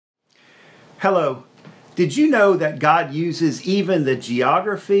Hello. Did you know that God uses even the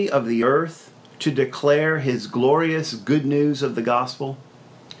geography of the earth to declare His glorious good news of the gospel?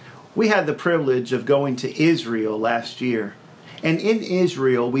 We had the privilege of going to Israel last year, and in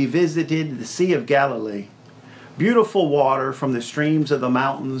Israel we visited the Sea of Galilee. Beautiful water from the streams of the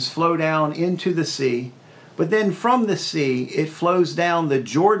mountains flow down into the sea, but then from the sea it flows down the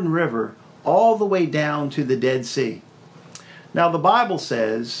Jordan River all the way down to the Dead Sea. Now the Bible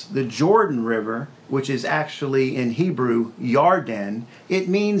says the Jordan River, which is actually in Hebrew Yarden, it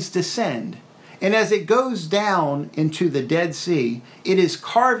means descend. And as it goes down into the Dead Sea, it is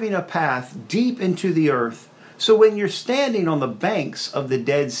carving a path deep into the earth. So when you're standing on the banks of the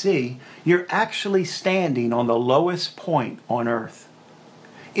Dead Sea, you're actually standing on the lowest point on earth.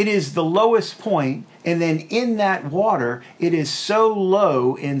 It is the lowest point, and then in that water, it is so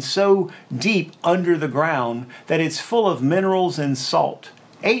low and so deep under the ground that it's full of minerals and salt,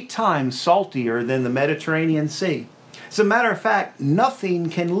 8 times saltier than the Mediterranean Sea. As a matter of fact, nothing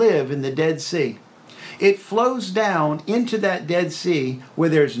can live in the Dead Sea. It flows down into that Dead Sea where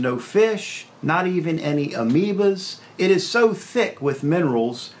there's no fish, not even any amoebas. It is so thick with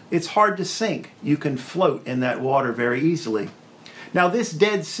minerals, it's hard to sink. You can float in that water very easily. Now this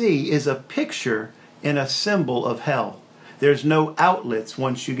Dead Sea is a picture and a symbol of hell. There's no outlets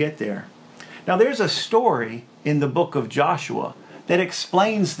once you get there. Now there's a story in the book of Joshua that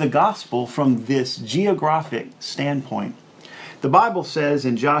explains the gospel from this geographic standpoint. The Bible says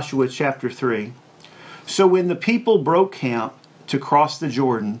in Joshua chapter 3, "So when the people broke camp to cross the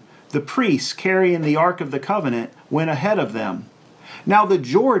Jordan, the priests carrying the Ark of the Covenant went ahead of them. Now the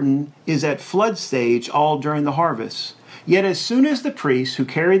Jordan is at flood stage all during the harvest. Yet as soon as the priests who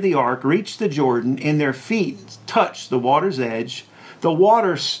carried the ark reached the Jordan and their feet touched the water's edge, the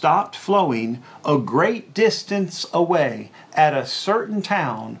water stopped flowing a great distance away at a certain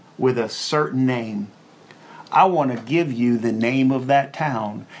town with a certain name." I want to give you the name of that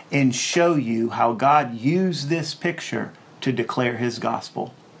town and show you how God used this picture to declare His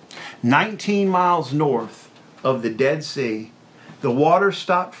gospel. 19 miles north of the Dead Sea, the water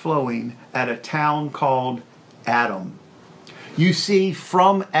stopped flowing at a town called Adam. You see,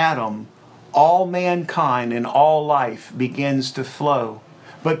 from Adam, all mankind and all life begins to flow.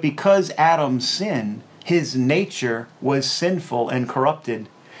 But because Adam sinned, his nature was sinful and corrupted.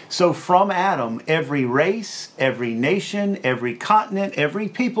 So from Adam, every race, every nation, every continent, every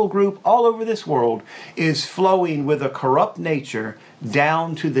people group all over this world is flowing with a corrupt nature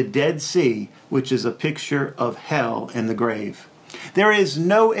down to the Dead Sea, which is a picture of hell and the grave. There is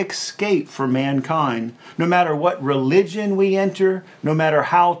no escape for mankind, no matter what religion we enter, no matter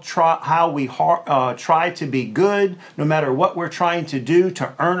how we try to be good, no matter what we're trying to do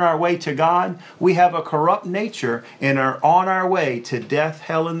to earn our way to God. We have a corrupt nature and are on our way to death,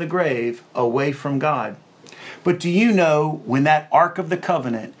 hell, and the grave, away from God. But do you know when that Ark of the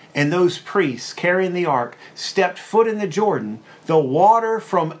Covenant and those priests carrying the Ark stepped foot in the Jordan, the water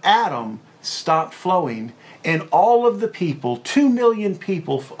from Adam stopped flowing, and all of the people, 2 million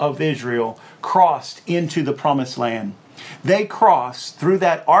people of Israel, crossed into the Promised Land. They crossed through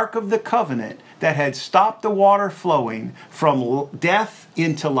that Ark of the Covenant that had stopped the water flowing from death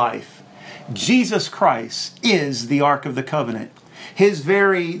into life. Jesus Christ is the Ark of the Covenant.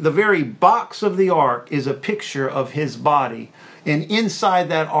 The very box of the Ark is a picture of His body. And inside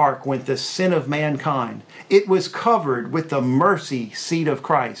that ark went the sin of mankind. It was covered with the mercy seat of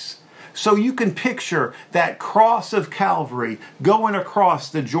Christ. So you can picture that cross of Calvary going across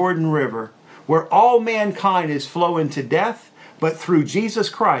the Jordan River, where all mankind is flowing to death, but through Jesus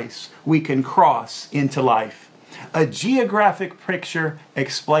Christ we can cross into life. A geographic picture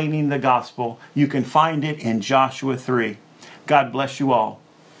explaining the gospel. You can find it in Joshua 3. God bless you all.